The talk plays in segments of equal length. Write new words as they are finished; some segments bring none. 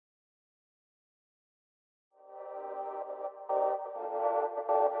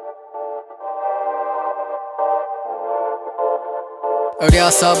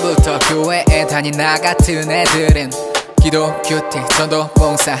어려서부터 교회에 다닌 나 같은 애들은 기도, 큐티, 전도,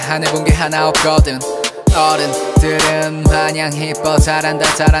 봉사 안 해본 게 하나 없거든. 어른들은 마냥 이뻐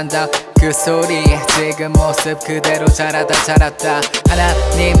잘한다 잘한다 그 소리에 지금 모습 그대로 자랐다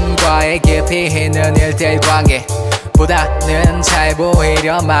하나님과의 깊이 있는 1:1 관계 보다는 잘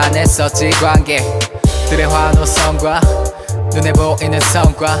보이려만 했었지 관계들의 환호성과 눈에 보이는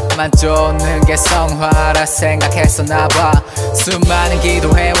성과만 쫓는 게 성화라 생각했었나봐. 수많은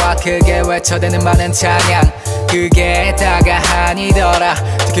기도회와 크게 외쳐대는 많은 찬양 그게 다가 아니더라.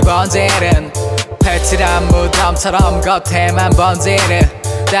 특히 번제는 패칠한 무덤처럼 겉에만 번지르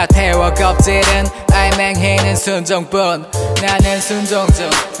다 태워 껍질은 알맹이는 순종뿐. 나는 순종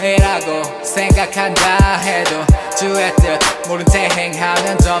중이라고 생각한다 해도 주의 뜻 모른 채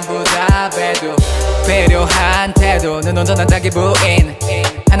행하면 전부 다 배도 필요한 태도는 온전한 자기 부인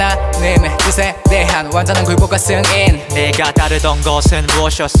하나님의 뜻에 대한 완전한 굴복과 승인. 내가 다르던 것은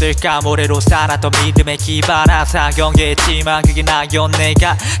무엇이었을까. 모래로 쌓았던 믿음에 기반한 사경계했지만 그게 나였네.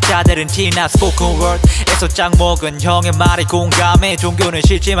 가자들은 티나 스포큰 월드에서 짱먹은 형의 말에 공감해. 종교는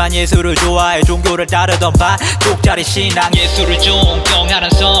싫지만 예수를 좋아해. 종교를 따르던 반쪽짜리 신앙 예수를 존경하는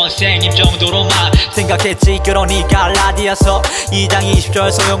선생님 정도로만 생각했지. 그러니까 라디아서 2장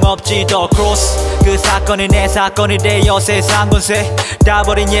 20절 소용없지 더 크로스 그 사건이 내 사건이 되어 세상 권세 다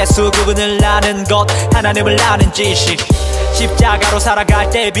버린 예수 그분을 아는 것 하나님을 아는 지식 십자가로 살아갈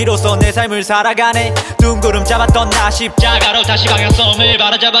때 비로소 내 삶을 살아가네. 둥구름 잡았던 나 십자가로 다시 방향성을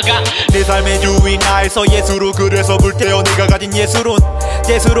바로잡아가. 내 삶의 주인 나에서 예수로 그래서 불태워 내가 가진 예수로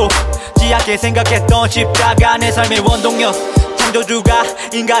지약게 생각했던 십자가 내 삶의 원동력 창조주가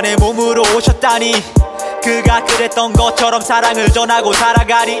인간의 몸으로 오셨다니 그가 그랬던 것처럼 사랑을 전하고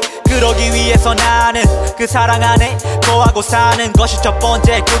살아가리. 그러기 위해서 나는 그 사랑 안에 거하고 사는 것이 첫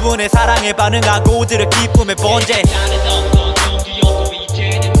번째. 그분의 사랑에 반응하고 들을 기쁨의 번제.